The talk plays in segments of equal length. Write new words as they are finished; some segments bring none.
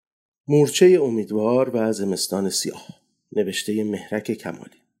مورچه امیدوار و زمستان سیاه، نوشته مهرک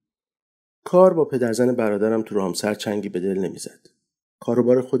کمالی. کار با پدرزن برادرم تو رامسر چنگی به دل نمیزد.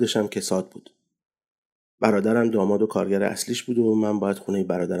 کاروبار خودشم کساد بود. برادرم داماد و کارگر اصلیش بود و من باید خونه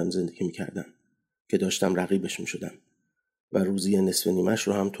برادرم زندگی میکردم که داشتم رقیبش میشدم و روزی نصف نیمش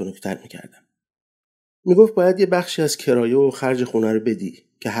رو هم تنکتر میکردم. میگفت باید یه بخشی از کرایه و خرج خونه رو بدی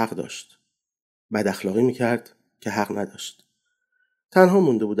که حق داشت. بد اخلاقی میکرد که حق نداشت. تنها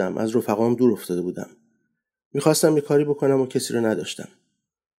مونده بودم، از رفقام دور افتاده بودم. میخواستم یه کاری بکنم و کسی رو نداشتم.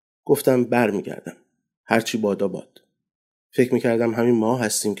 گفتم برمیگردم. هرچی بادا باد. فکر میکردم همین ما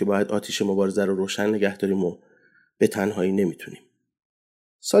هستیم که باید آتیش مبارزه رو روشن نگه داریم و به تنهایی نمیتونیم.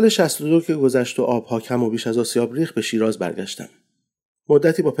 سال 62 که گذشت و آبها کم و بیش از آسیاب ریخت به شیراز برگشتم.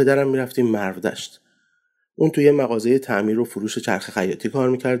 مدتی با پدرم میرفتیم مرودشت. اون توی مغازه تعمیر و فروش چرخ خیاطی کار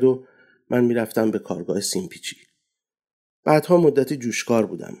میکرد و من میرفتم به کارگاه سیمپیچی. بعدها مدتی جوشکار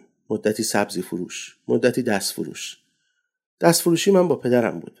بودم، مدتی سبزی فروش، مدتی دست فروش. دست فروشی من با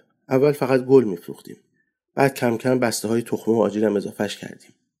پدرم بود. اول فقط گل میفروختیم. بعد کم کم بسته های تخمه و آجیلم اضافهش کردیم.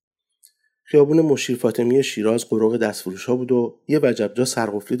 خیابون مشیر فاطمی شیراز قرق دست فروش ها بود و یه وجب جا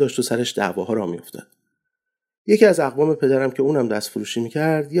سرقفلی داشت و سرش دعواها را میافتاد. یکی از اقوام پدرم که اونم دست فروشی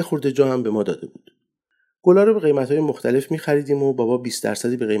میکرد یه خورده جا هم به ما داده بود. گلا رو به قیمت‌های مختلف می‌خریدیم و بابا 20%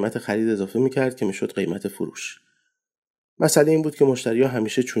 به قیمت خرید اضافه می‌کرد که میشد قیمت فروش. مسئله این بود که مشتری‌ها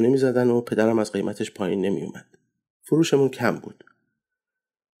همیشه چونه می‌زدن و پدرم از قیمتش پایین نمی‌اومد. فروشمون کم بود.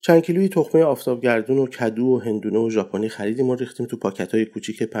 چند کیلویی تخمه آفتابگردون و کدو و هندونه و ژاپنی خریدیم و ریختیم تو پاکت‌های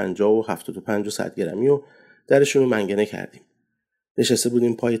کوچیک 50 و 75 و 100 گرمی و درشون رو منگنه کردیم. نشسته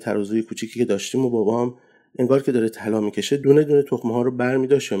بودیم پای ترازوی کوچیکی که داشتیم و بابام انگار که داره طلا می‌کشه دونه دونه تخمه‌ها رو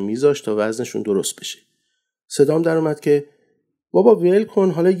برمی‌داشت یا می‌ذاشت تا وزنشون درست بشه. صدام در اومد که بابا ویل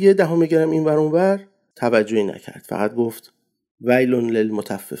کن، حالا 10 گرم این ور اون ور. توجهی نکرد، فقط گفت ویلون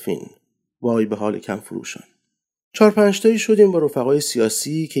للمطففین، وای به حال کم فروشان. 4-5 تایی شدیم با رفقای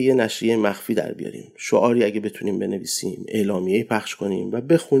سیاسی که یه نشریه مخفی در بیاریم، شعاری اگه بتونیم بنویسیم، اعلامیه‌ای پخش کنیم و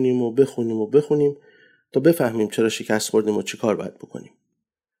بخونیم تا بفهمیم چرا شکست خوردیم و چی کار باید بکنیم.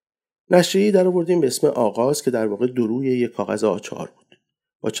 نشریه‌ای در آوردیم به اسم آغاز که در واقع دروی یک کاغذ آچار بود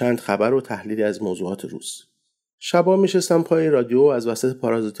با چند خبر و تحلیلی از موضوعات روز. شبا میشستم پای رادیو و از وسط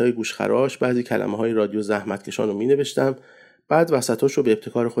پارازیتای گوشخراش بعضی کلمه‌های رادیو زحمتکشان رو مینوشتم، بعد وسطاش رو به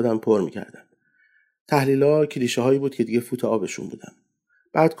ابتکار خودم پر می‌کردم. تحلیل‌ها کلیشه‌هایی بود که دیگه فوت آبشون بودم.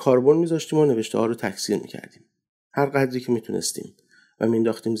 بعد کاربن می‌ذاشتیم و نوشته‌ها رو تکثیر می‌کردیم. هر قدری که میتونستیم و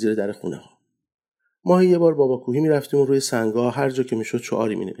مینداختیم زیر در خونه‌ها. ماهی یه بار بابا کوهی می‌رفتیم و روی سنگ‌ها هر جا که میشد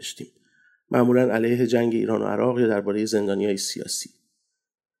شعاری می‌نوشتیم. معمولاً علیه جنگ ایران و عراق یا درباره زندانیای سیاسی.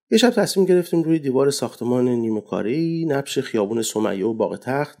 یه شب تصمیم گرفتیم روی دیوار ساختمان نیمه کاره‌ای نبش خیابون سمیه و باغ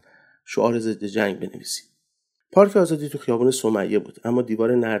تخت شعار ضد جنگ بنویسیم. پارک آزادی تو خیابون سمیه بود، اما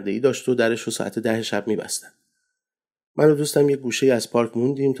دیوار نرده‌ای داشت و درش رو ساعت 10 شب می‌بستن. من و دوستم یه گوشه از پارک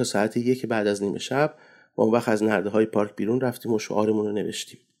موندیم تا ساعت 1 بعد از نیمه شب و اون وقت از نرده‌های پارک بیرون رفتیم و شعارمون رو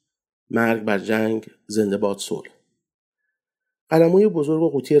نوشتیم. مرگ بر جنگ، زنده باد صلح. قلموی بزرگ و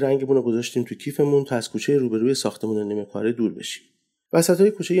قوطی رنگمون رو گذاشتیم تو کیفمون تا از کوچه روبروی ساختمان نیمه کاره دور بشیم.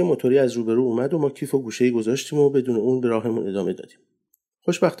 وسطای کوچه یه موتوری از روبرو اومد و ما کیف و گوشه‌ای گذاشتیم و بدون اون به راهمون ادامه دادیم.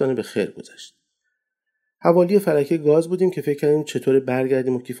 خوشبختانه به خیر گذشت. حوالی فلکه گاز بودیم که فکر کردیم چطور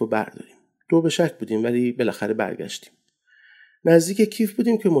برگردیم و کیفو برداریم. دو به شک بودیم ولی بالاخره برگشتیم. نزدیک کیف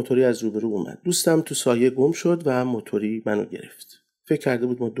بودیم که موتوری از روبرو اومد. دوستم تو سایه گم شد و موتوری منو گرفت. فکر کرده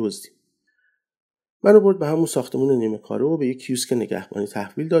بود ما دزدیم. منو برد به همون ساختمون نیمه کاره و به یک کیوسک نگهبانی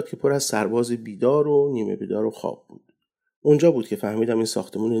تحویل داد که پر از سرباز بیدار و نیمه بیدار و خواب بود. اونجا بود که فهمیدم این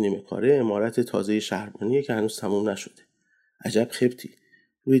ساختمون نیمه کاره عمارت تازه شهربانیه که هنوز تموم نشده. عجب خبتی.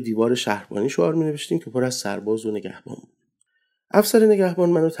 روی دیوار شهربانی شعار می‌نوشتیم که پر از سرباز و نگهبان بود. افسر نگهبان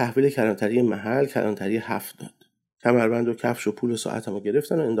منو تحویل کلانتری محل کلانتری 7 داد. کمربند و کفش و پول و ساعتمو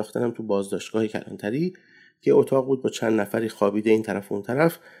گرفتن و انداختنم تو بازداشتگاه کلانتری که اتاق بود با چند نفری خوابیده این طرف و اون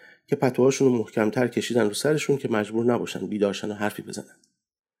طرف که پتوهاشون رو محکم‌تر کشیدن رو سرشون که مجبور نباشن بیدارشن و حرفی بزنن.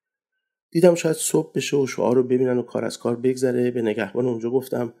 دیدم شاید صبح بشه و شعار رو ببینن و کار از کار بگذره. به نگهبان اونجا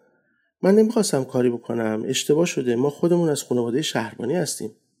گفتم من نمیخواستم کاری بکنم، اشتباه شده، ما خودمون از خانواده شهربانی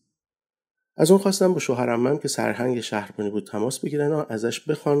هستیم. از اون خواستم با شوهر عمم که سرهنگ شهربانی بود تماس بگیرن و ازش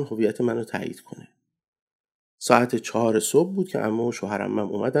بخوان هویت منو تایید کنه. ساعت 4 صبح بود که عمو و شوهر عمم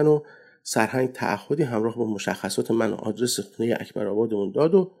اومدن و سرهنگ تعهدی همراه با مشخصات من و آدرس خونه اکبرآبادمون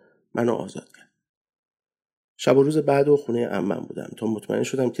داد و منو آزاد کرد. شب و روز بعد و خونه عمم بودم تا مطمئن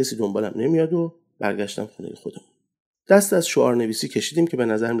شدم کسی دنبالم نمیاد و برگشتم خونه خودمون. دست از شعار نویسی کشیدیم که به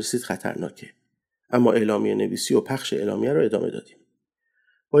نظر رسید خطرناکه، اما اعلامیه نویسی و پخش اعلامیه رو ادامه دادیم.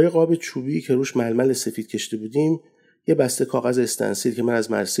 با یه قاب چوبی که روش ململ سفید کشیده بودیم یه بسته کاغذ استنسیل که من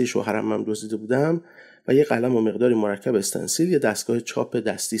از مدرسه شوهرم دزدیده بودم و یه قلم و مقداری مرکب استنسیل یه دستگاه چاپ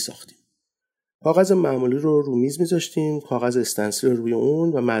دستی ساختیم. کاغذ معمولی رو میز میذاشتیم، کاغذ استنسیل رو روی اون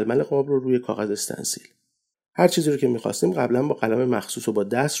و ململ قاب رو روی کاغذ استنسیل. هر چیزی رو که می‌خواستیم قبلا با قلم مخصوص و با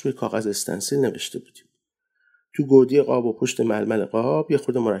دست روی کاغذ استنسیل نوشته بودیم. تو گودی قاب و پشت ململ قاب یه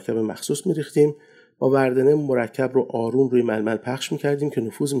خورده مرکب مخصوص می‌ریختیم، با وردنه مرکب رو آروم روی ململ پخش می‌کردیم که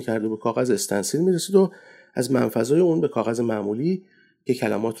نفوذ می‌کرد و به کاغذ استنسیل می‌رسید و از منفذای اون به کاغذ معمولی که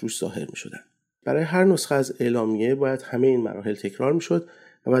کلمات روش ظاهر می‌شدن. برای هر نسخه از اعلامیه باید همه این مراحل تکرار می‌شد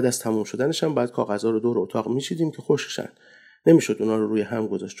و بعد از تموم شدنش هم باید کاغذها رو دور اتاق می‌چیدیم که خشکشن. نمی‌شد اونا رو روی هم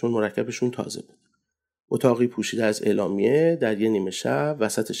گذاشت چون مرکبشون تازه بود. اتاقی پوشیده از اعلامیه در یه نیمه شب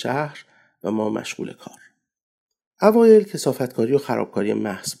وسط شهر و ما مشغول کار. اوایل کثافتکاری و خرابکاری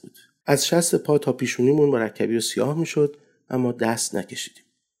محض بود. از شست پا تا پیشونیمون مرکبی و سیاه میشد اما دست نکشیدیم.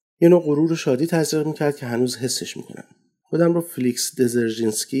 یه نوع غرور و شادی تزریق میکرد که هنوز حسش میکنم. خودم رو فلیکس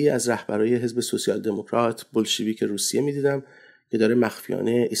دزرژینسکی از رهبرای حزب سوسیال دموکرات بولشویک روسیه میدیدم که داره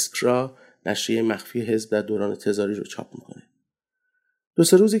مخفیانه ایسکرا، نشریه مخفی حزب در دوران تزاری رو چاپ میکنه.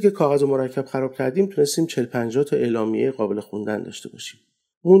 2-3 روزی که کاغذ و مرکب خراب کردیم تونستیم 40-50 تا اعلامیه قابل خوندن داشته باشیم.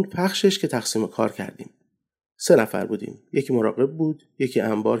 اون پخشش که تقسیم کار کردیم. 3 نفر بودیم. یکی مراقب بود، یکی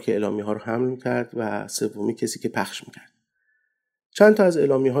انبار که اعلامیه ها رو حمل می‌کرد و سومی کسی که پخش می‌کرد. چند تا از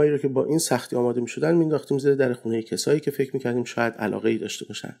اعلامیه هایی رو که با این سختی آماده می‌شدن مینداختیم زیر در خونه کسایی که فکر می‌کردیم شاید علاقه‌ای داشته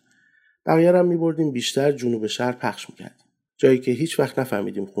باشن. بقیه رو می‌بردیم بیشتر جنوب شهر پخش می‌کردیم. جایی که هیچ وقت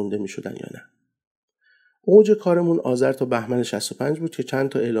نفهمیدیم خونده می‌شدن یا نه. اوج کارمون آذر تا بهمن 65 بود که چند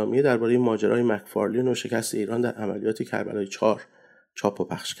تا اعلامیه درباره ماجرای مکفارلین و شکست ایران در عملیات کربلای 4 چاپ و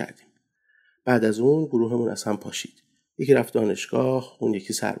پخش کردیم. بعد از اون گروهمون از هم پاشید. یکی رفت دانشگاه، اون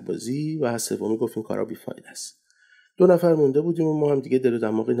یکی سربازی و سومی گفت این کارا بیفایده است. 2 نفر مونده بودیم و ما هم دیگه دل و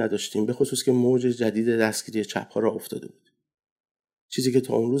دماغی نداشتیم، به خصوص که موج جدید دستگیری چپ‌ها را افتاده بود. چیزی که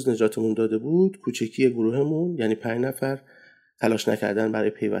تا اون روز نجاتمون داده بود، کوچکی گروهمون یعنی 5 نفر تلاش نکردن برای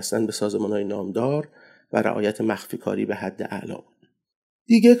پیوستن به سازمان‌های نامدار و رعایت مخفی کاری به حد اعلا بود.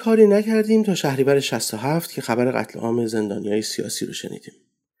 دیگه کاری نکردیم تا شهریور 67 که خبر قتل عام زندانیای سیاسی رو شنیدیم.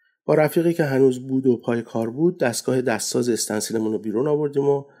 با رفیقی که هنوز بود و پای کار بود دستگاه دستساز استنسیلمون رو بیرون آوردیم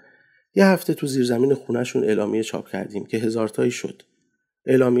و یه هفته تو زیرزمین خونه‌شون اعلامیه چاپ کردیم که 1000 تایی شد.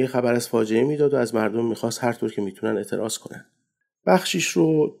 اعلامیه خبر از فاجعه میداد و از مردم میخواست هر طور که میتونن اعتراض کنن. بخشیش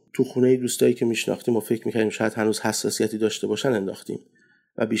رو تو خونه دوستایی که میشناختیم و فکر میکردیم شاید هنوز حساسیتی داشته باشن انداختیم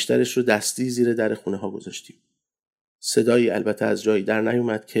و بیشترش رو دستی زیر در خونه ها گذاشتیم. صدایی البته از جایی در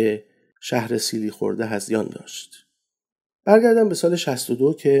نیومد که شهر سیلی خورده هذیان داشت. برگردم به سال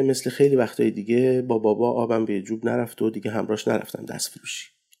 62 که مثل خیلی وقتای دیگه با بابا آبم به جوب نرفت و دیگه همراهش نرفتم دست فروشی.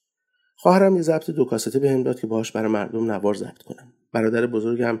 خواهرم یه ضبط 2 کاسته بهم داد که باهاش برای مردم نوار ضبط کنم. برادر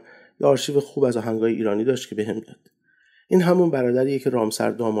بزرگم یه آرشیو خوب از آهنگای ایرانی داشت که بهم داد. این همون برادریه که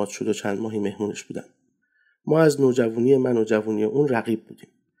رامسر داماد شد و چند ماهی مهمونش بودم. ما از نوجوانی من و جوانی اون رقیب بودیم.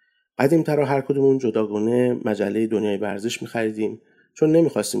 قدیم‌تر هر کدومون جداگانه مجله دنیای ورزش می‌خریدیم چون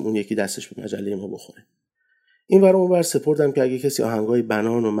نمی‌خواستیم اون یکی دستش به مجله ما بخوره. این ور اون ور سپردم که اگه کسی آهنگای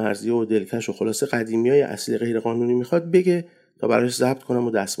بنان و مرضیه و دلکش و خلاصه قدیمیای اصلی غیر قانونی میخواد بگه تا براش ضبط کنم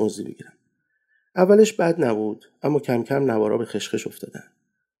و دستمزدی بگیرم. اولش بد نبود اما کم کم نوارا به خشخش افتادن.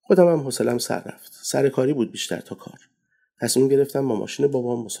 خودم هم حوصله‌ام سر رفت. سرکاری بود بیشتر تا کار. تصمیم گرفتم با ماشین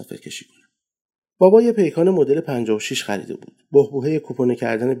بابام مسافر کشی کنم. بابا یه پیکان مدل 56 خریده بود. بحبوحه کوپونه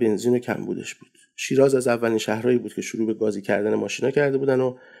کردن بنزین و کمبودش بود. شیراز از اولین شهرهایی بود که شروع به گازی کردن ماشینا کرده بودن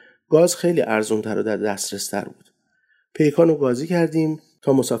و گاز خیلی ارزان‌تر و در دسترس‌تر بود. پیکانو گازی کردیم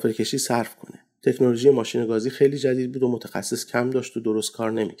تا مسافرکشی صرف کنه. تکنولوژی ماشین گازی خیلی جدید بود و متخصص کم داشت و درست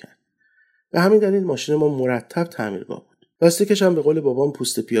کار نمی‌کرد. به همین دلیل ماشین ما مرتب تعمیرگاه بود. لاستیکش هم به قول بابام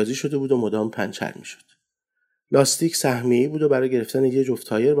پوست پیازی شده بود و مدام پنچر می‌شد. لاستیک سهمیه‌ای بود و برای گرفتن یه جفت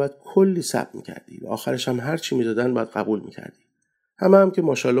تایر باید کلی صبر می‌کردی و آخرش هم هر چی می‌دادن باید قبول می‌کردی. همه که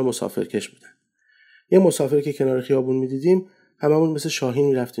ماشاءالله مسافرکش بودن. یه مسافر که کنار خیابون می‌دیدیم هممون مثل شاهین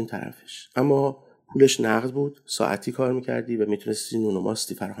می‌رفتیم طرفش. اما پولش نقد بود، ساعتی کار می‌کردی و می‌تونستی نون و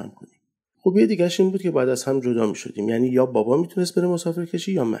ماستی فراهم کنی. خوبیه دیگه‌ش این بود که بعد از هم جدا می‌شدیم. یعنی یا بابا می‌تونست بره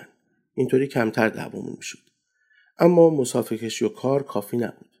مسافرکشی یا من. اینطوری کمتر دعوامون می‌شد. اما مسافرکشی و کار کافی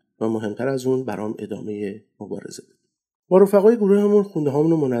نبود و مهمتر از اون برام ادامه مبارزه بود. با رفقای گروهمون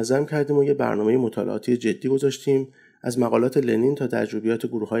خونده‌هامون رو منظم کردیم و یه برنامه مطالعاتی جدی گذاشتیم از مقالات لنین تا تجربیات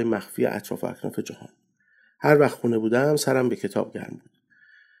گروه‌های مخفی اطراف و اکناف جهان. هر وقت خونه بودم سرم به کتاب گرم بود.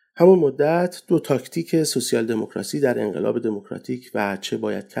 همون مدت 2 تاکتیک سوسیال دموکراسی در انقلاب دموکراتیک و چه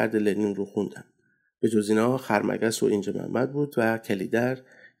باید کرد لنین رو خوندم. به جز اینا خرمگس و اینج محمد بود و کلیدر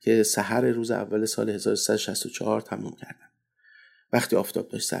که سحر روز اول سال 1364 تموم کردم. وقتی آفتاب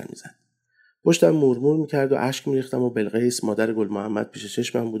داشت سر میزد. پشتم مورمور میکرد و اشک میریختم و بلقیس مادر گل محمد پیش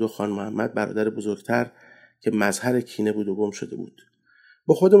چشمم بود و خان محمد برادر بزرگتر که مظهر کینه بود و گم شده بود.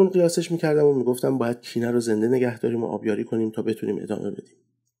 با خودمون قیاسش میکردم و میگفتم باید کینه رو زنده نگه داریم و آبیاری کنیم تا بتونیم ادامه بدیم.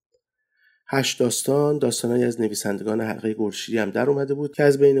 8 داستانایی از نویسندگان حلقه گلشیری هم در اومده بود که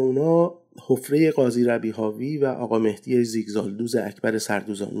از بین اونا حفره قاضی ربیحاوی و آقا مهدی زیگزالدوز اکبر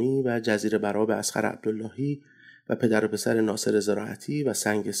سردوزانی و جزیره براب اصغر عبداللهی و پدر و پسر ناصر زراعتی و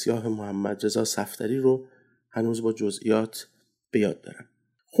سنگ سیاه محمد رضا صفدری رو هنوز با جزئیات به یاد دارم.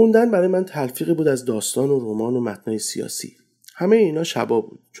 خوندن برای من تلفیقی بود از داستان و رمان و متنای سیاسی. همه اینا شبا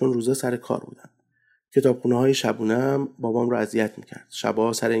بود چون روزا سر کار بودم. کتابخونه‌های شبونه‌ام بابام رو اذیت می‌کرد.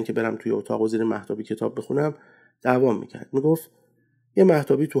 شبا سر اینکه برم توی اتاق و زیر مهتابی کتاب بخونم دعوام می‌کرد. میگفت یه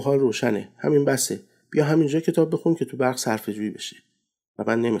مهتابی تو حال روشنه، همین بسه. بیا همینجا کتاب بخون که تو برق صرفه‌جویی بشه. و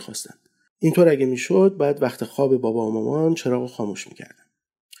من نمی‌خواستم. اینطور اگه میشد بعد وقت خواب بابا و مامان چراغو خاموش می‌کردم.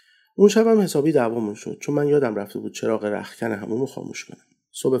 اون شبم حسابی دعوامون شد چون من یادم رفته بود چراغ رختکن حمومو خاموش کنم.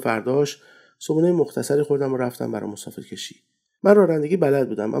 صبح فرداش صبحونه مختصری خوردم و رفتم برای مسافرکشی. من رانندگی بلد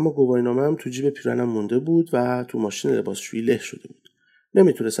بودم اما گواهینامه‌ام تو جیب پیرنم مونده بود و تو ماشین لباسشویی له شده بود.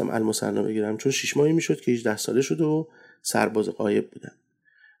 نمیتونستم المصنع بگیرم چون 6 ماهی میشد که 18 ساله شده و سرباز غایب بودم.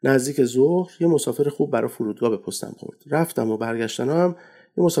 نزدیک ظهر یه مسافر خوب برای فرودگاه به پستم خورد. رفتم و برگشتنم هم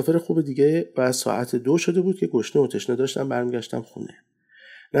یه مسافر خوب دیگه و ساعت 2 شده بود که گشنه و تشنه داشتم برمیگشتم خونه.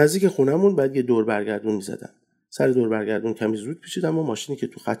 نزدیک خونمون بعد یه دور برگردون می‌زدم. سر دور برگردون کمی زود پیچیدم و ماشینی که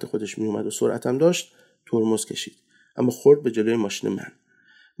تو خط خودش میومد و سرعتم داشت ترمز کشید. اما خورد به جلوی ماشین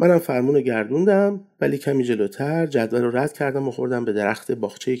منم فرمون گردوندم ولی کمی جلوتر جدول رو رد کردم و خوردم به درخت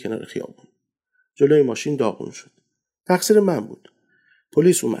باغچه کنار خیابون. جلوی ماشین داغون شد. تقصیر من بود.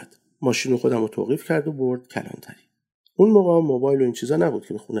 پلیس اومد. ماشین رو خودم رو توقیف کرد و برد کلانتری. اون موقع موبایل و این چیزا نبود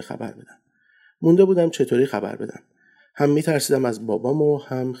که به خونه خبر بدم. مونده بودم چطوری خبر بدم. هم میترسیدم از بابام و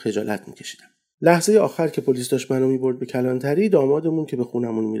هم خجالت میکشیدم. لحظه آخر که پلیس داشت منو میبرد به کلانتری دامادمون که به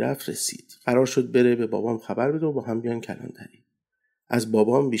خونمون میرفت رسید. قرار شد بره به بابام خبر بده و با هم بیان کلانتری. از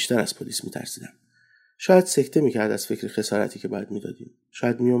بابام بیشتر از پلیس میترسیدم. شاید سکته میکرد از فکر خسارتی که باید میدادیم.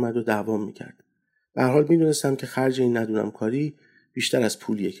 شاید میومد و دعوام میکرد. به هر حال میدونستم که خرج این ندونم کاری بیشتر از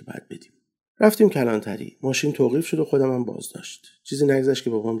پولیه که باید بدیم. رفتیم کلانتری. ماشین توقیف شد و خودم هم بازداشت. چیزی نگذشت که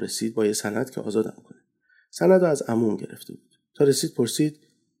بابام رسید با یه سند که آزادم کنه. سندو از عموم گرفته بود. تا رسید پرسید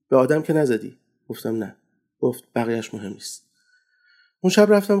به آدم که نزدی؟ گفتم نه. گفت بقیه‌اش مهم نیست. اون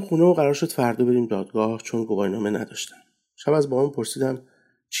شب رفتم خونه و قرار شد فردا بریم دادگاه چون گواهینامه نداشتم. شب از بابام پرسیدم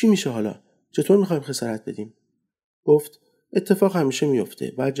چی میشه حالا؟ چطور میخوایم خسارت بدیم؟ گفت اتفاق همیشه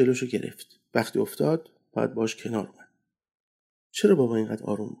میفته، بعد جلوشو گرفت. وقتی افتاد باید باش کنار اومد. چرا بابا اینقدر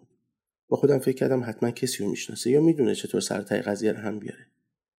آروم بود؟ با خودم فکر کردم حتما کسی رو میشناسه یا میدونه چطور سر تای قضیه رو هم بیاره.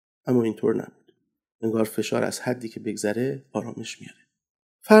 اما اینطور نبود. انگار فشار از حدی که بگذره آرامش میاره.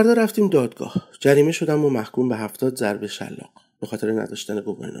 فردا رفتیم دادگاه. جریمه شدم و محکوم به 70 ضرب شلاق به خاطر نداشتن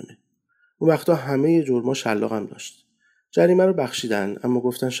گواهینامه. اون وقتا همه جرما شلاقم داشت. جریمه رو بخشیدن اما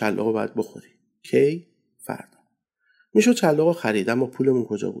گفتن شلاقو باید بخوری. کی؟ فردا. میشد شلاقو خرید اما پولمون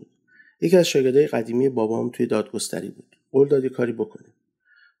کجا بود؟ یکی از شاگردای قدیمی بابام توی دادگستری بود. قول داد کاری بکنه.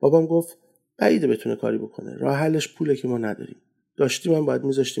 بابام گفت بعیده بتونه کاری بکنه. راه حلش پوله که ما نداریم. داشتیم هم باید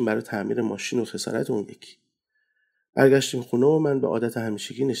میذاشتیم برای تعمیر ماشین و خسارت اون یکی. برگشتیم خونه و من به عادت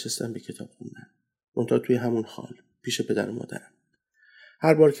همیشگی نشستم به کتاب خوندن. منتها توی همون حال پیش پدر و مادرم.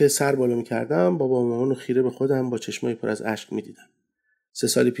 هر بار که سر بالا می‌کردم بابا و مامانو خیره به خودم با چشمای پر از اشک می‌دیدم. 3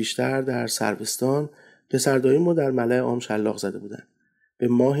 سال پیشتر در سروستان پسر داییمو در ملأ عام شلاق زده بودن. به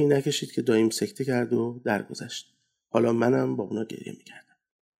ماهی نکشید که داییم سکته کرد و درگذشت. حالا منم با اونا گریه می‌کردم.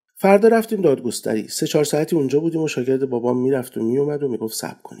 فردا رفتیم دادگستری. 3-4 ساعتی اونجا بودیم و شاگرد بابام میرفت و میومد و میگفت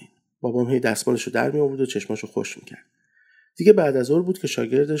صبر کنین. بابام هی دستمالشو در میآورد و چشماشو خوش می‌کرد. دیگه بعد از ظهر بود که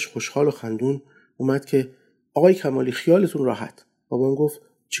شاگردش خوشحال و خندون اومد که آقای کمالی خیالتون راحت. بابام گفت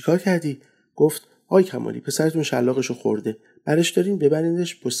چیکار کردی؟ گفت آقای کمالی پسرتون شلاقشو خورده. برش دارین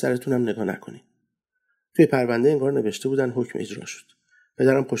ببرینش پشت سرتون هم نگاه نکنین. توی پرونده انگار نوشته بودن حکم اجرا شد.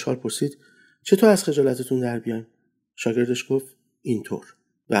 پدرم خوشحال پرسید چطور از خجالتتون در بیاین؟ شاگردش گفت اینطور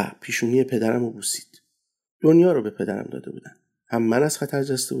و پیشونی پدرمو بوسید. دنیا رو به پدرم داده بودن. هم من از خطر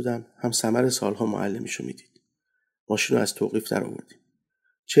جسته بودم، هم ثمر سالها معلمیشو میدید. ماشین رو از توقیف در آوردیم.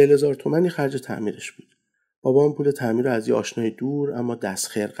 40,000 تومانی خرج تعمیرش بود. بابام پول تعمیر رو از یه آشنای دور اما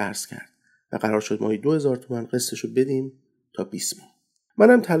دستخیر قرض کرد و قرار شد ماهی 2,000 تومان قسطشو بدیم تا 20 ماه.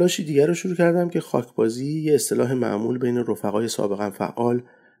 منم تلاشی دیگر رو شروع کردم که خاکبازی، یه اصطلاح معمول بین رفقای سابقا فعال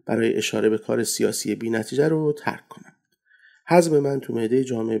برای اشاره به کار سیاسی بی‌نتیجه رو ترک کنم. حزم من تو معده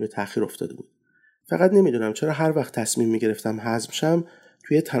جامعه به تأخیر افتاده بود. فقط نمیدونم چرا هر وقت تصمیم میگرفتم حزم شم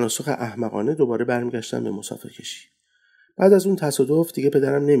توی تناسخ احمقانه دوباره برمیگشتم به مسافرکشی. بعد از اون تصادف دیگه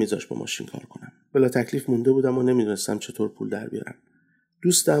پدرم نمیذاشت با ماشین کار کنم. بلا تکلیف مونده بودم و نمیدونستم چطور پول در بیارم.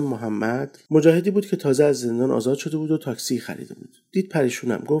 دوستم محمد مجاهدی بود که تازه از زندان آزاد شده بود و تاکسی خریده بود. دید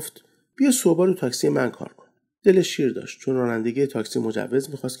پریشونم، گفت بیا صبح رو تاکسی من کار کن. دلش شیر داشت چون رانندگی تاکسی مجوز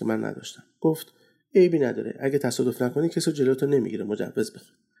می‌خواست که من نداشتم. گفت عیبی نداره، اگه تصادف نکنی کسی جلوتو نمیگیره، مجوز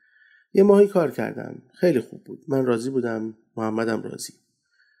بخواد. یه ماهی کار کردم، خیلی خوب بود. من راضی بودم، محمدم راضی.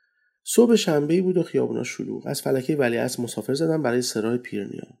 صبح شنبه‌ای بود و خیابونا شلوغ. از فلکه ولیعصر مسافر زدم برای سرای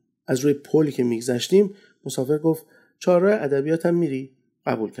پیرنیا. از روی پلی که میگذشتیم مسافر گفت چهارراه ادبیاتم میری؟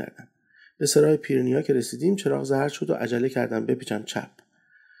 قبول کردم. به سرای پیرنیا که رسیدیم چراغ زرد شد و عجله کردم بپیچم چپ.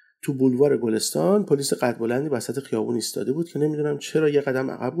 تو بولوار گلستان پلیس قد بلندی وسط خیابون ایستاده بود که نمیدونم چرا یه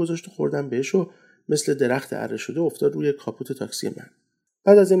قدم عقب گذاشت و خوردم بهش و مثل درخت اره شده افتاد روی کاپوت تاکسی من.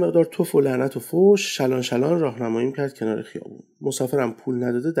 بعد از این مقدار توف و لعنت و فوش شلان شلان راهنماییم کرد کنار خیابون. مسافرم پول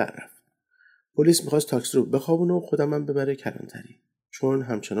نداده در رفت. پلیس می‌خواست تاکسی رو بخوابونه و خودم ببره کلانتری، چون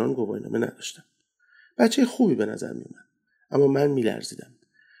همچنان گواهینامه نداشتم. بچه خوبی به نظر میومد، اما من میلرزیدم.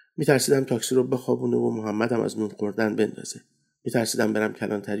 میترسیدم تاکسی رو بخوابونه و محمدم از نون خوردن بندازه. میترسیدم برم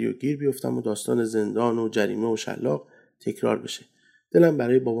کلانتری و گیر بیفتم و داستان زندان و جریمه و شلاق تکرار بشه. دلم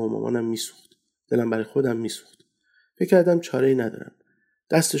برای بابا و مامانم میسوخت. دلم برای خودم میسوخت. فکر کردم چاره‌ای ندارم.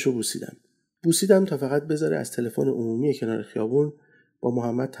 دستشو بوسیدم تا فقط بذاره از تلفن عمومی کنار خیابون با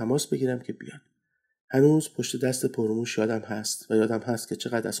محمد تماس بگیرم که بیاد. هنوز پشت دست پرموش یادم هست و یادم هست که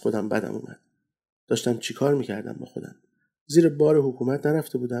چقدر از خودم بدم اومد. داشتم چیکار میکردم با خودم؟ زیر بار حکومت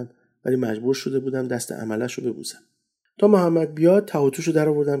نرفته بودم، ولی مجبور شده بودم دست عملشو ببوسم. تا محمد بیاد تهاتوشو در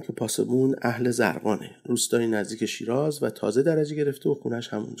آوردم که پاسبون اهل زرقانه، روستایی نزدیک شیراز و تازه درجه گرفته و خونش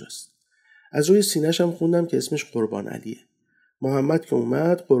همونجاست. از روی سینه‌ش هم خوندم که اسمش قربان علیه. محمد که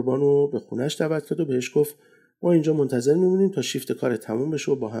اومد قربانو به خونش دعوت کرد و بهش گفت ما اینجا منتظر میمونیم تا شیفت کار تموم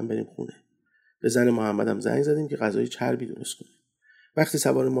بشه و با هم بریم خونه. به زن محمدم زنگ زدیم که غذای چربی درست کنه. وقتی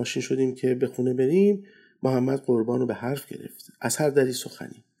سوار ماشین شدیم که به خونه بریم، محمد قربانو به حرف گرفت. از هر دری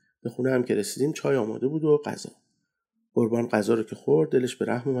سخنی. به خونه هم که رسیدیم چای آماده بود و غذا. قربان غذا رو که خورد دلش به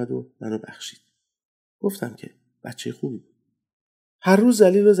رحم اومد و منو بخشید. گفتم که بچه خوبی بود. هر روز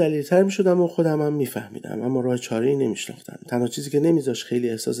ذلیل و ذلیل‌تر می‌شدم و خودم هم می‌فهمیدم، اما راه چاره‌ای نمی‌شناختم. تنها چیزی که نمی‌ذاشت خیلی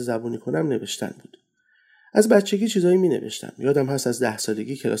احساس زبونی کنم نوشتن بود. از بچگی چیزایی می‌نوشتم. یادم هست از 10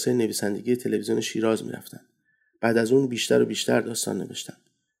 سالگی کلاسای نویسندگی تلویزیون شیراز می‌رفتم. بعد از اون بیشتر و بیشتر داستان نوشتم.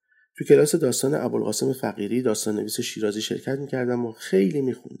 تو کلاس داستان ابوالقاسم فقیری داستان نویس شیرازی شرکت می‌کردم و خیلی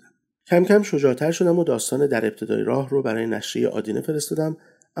می‌خوندم. کم کم شجاع‌تر شدم و داستان در ابتدای راه رو برای نشریه آدینه فرستادم،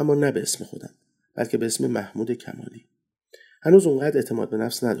 اما نه به اسم خودم، بلکه به اسم محمود کمالی. هنوز اونقدر اعتماد به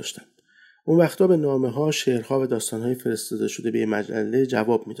نفس نداشتم. اون وقتا به نامه‌ها، شعرها و داستان‌های فرستاده شده به مجله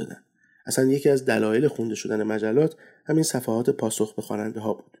جواب میدادن. اصلا یکی از دلایل خونده شدن مجلات همین صفحات پاسخ به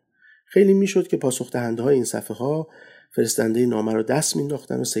خواننده‌ها بود. خیلی میشد که پاسخ دهنده‌های این صفحه‌ها فرستنده نامه رو دست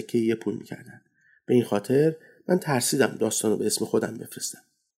مینداختن و سکه یه پول می‌کردن. به این خاطر من ترسیدم داستانو به اسم خودم بفرستم.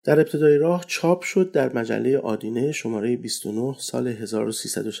 در ابتدای راه چاپ شد در مجله آدینه شماره 29 سال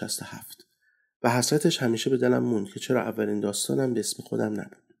 1367 و حسرتش همیشه به دلم موند که چرا اولین داستانم به اسم خودم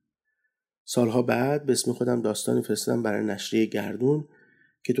نبود. سالها بعد به اسم خودم داستانی فرستادم برای نشریه گردون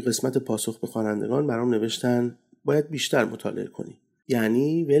که تو قسمت پاسخ به خوانندگان برام نوشتن باید بیشتر مطالعه کنی.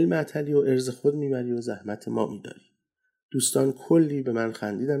 یعنی ول معطلی و ارز خود میبری و زحمت ما میداری. دوستان کلی به من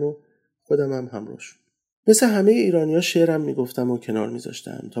خندیدن و خودم هم همراهشون. مثل همه ایرانی‌ها شعرم میگفتم و کنار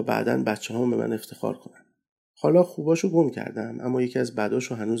میذاشتم تا بعداً بچه‌هام به من افتخار کنن. حالا خوباشو گم کردم، اما یکی از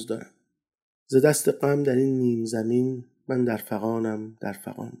بداشو هنوز دارم. ز دست غم در این نیم زمین من در فغانم در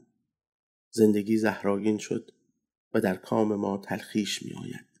فغان. زندگی زهرآگین شد و در کام ما تلخیش می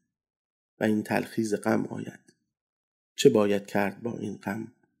آید و این تلخیز غم آید. چه باید کرد با این غم؟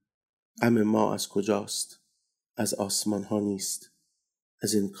 غم ما از کجاست؟ از آسمان ها نیست،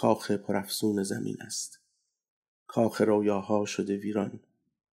 از این کاخ پرافسون زمین است. کاخ رویاها شده ویران،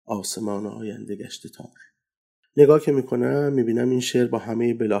 آسمان آینده گشته تار. نگاه که میکنم میبینم این شعر با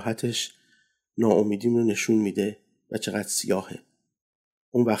همه بلاهتش ناامیدیم رو نشون میده و چقدر سیاهه.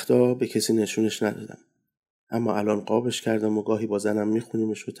 اون وقتا به کسی نشونش ندادم، اما الان قابش کردم و گاهی با زنم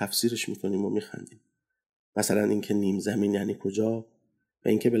میخونیمش و تفسیرش میکنیم و میخندیم. مثلا اینکه نیم زمین یعنی کجا و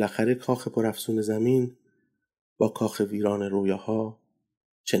اینکه بالاخره کاخ پرافسون زمین با کاخ ویران رویاها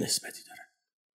چه نسبتی داره.